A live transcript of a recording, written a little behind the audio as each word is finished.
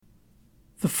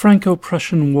The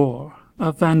Franco-Prussian War,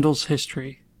 a Vandal's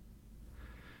History.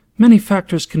 Many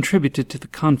factors contributed to the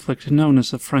conflict known as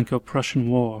the Franco-Prussian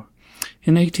War.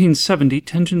 In 1870,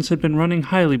 tensions had been running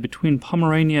highly between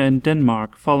Pomerania and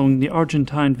Denmark following the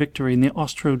Argentine victory in the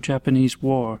Austro-Japanese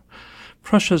War.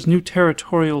 Prussia's new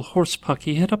territorial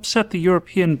horsepucky had upset the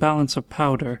European balance of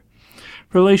power.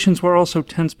 Relations were also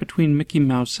tense between Mickey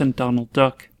Mouse and Donald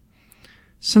Duck.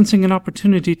 Sensing an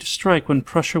opportunity to strike when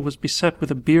Prussia was beset with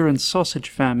a beer and sausage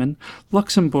famine,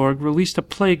 Luxembourg released a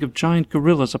plague of giant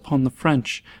gorillas upon the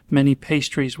French. Many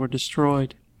pastries were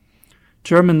destroyed.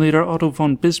 German leader Otto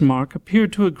von Bismarck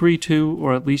appeared to agree to,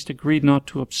 or at least agreed not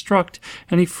to obstruct,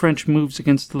 any French moves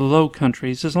against the Low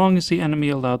Countries as long as the enemy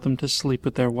allowed them to sleep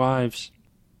with their wives.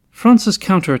 France's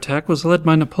counterattack was led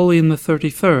by Napoleon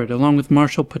XXXIII, along with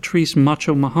Marshal Patrice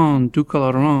Macho Mahan, Duc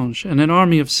l'Orange, and an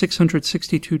army of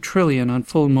 662 trillion on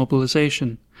full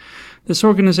mobilization. This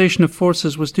organization of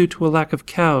forces was due to a lack of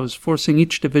cows, forcing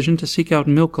each division to seek out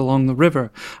milk along the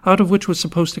river, out of which was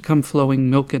supposed to come flowing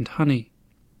milk and honey.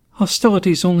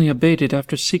 Hostilities only abated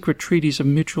after secret treaties of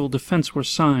mutual defense were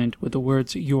signed, with the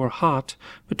words "You're hot,"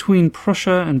 between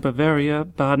Prussia and Bavaria,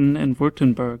 Baden and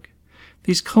Württemberg.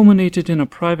 These culminated in a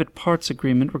private parts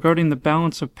agreement regarding the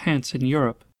balance of pants in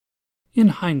Europe. In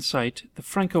hindsight, the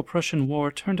Franco-Prussian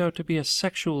War turned out to be a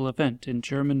sexual event in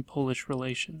German-Polish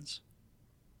relations.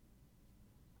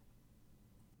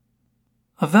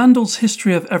 A Vandal's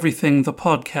History of Everything, the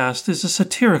podcast, is a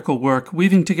satirical work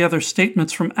weaving together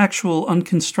statements from actual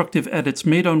unconstructive edits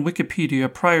made on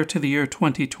Wikipedia prior to the year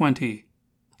 2020.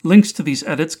 Links to these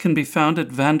edits can be found at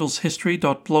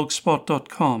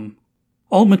vandalshistory.blogspot.com.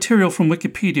 All material from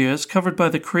Wikipedia is covered by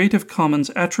the Creative Commons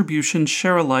Attribution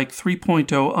Share-alike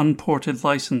 3.0 unported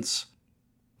license.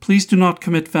 Please do not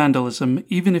commit vandalism,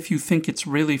 even if you think it's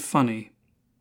really funny.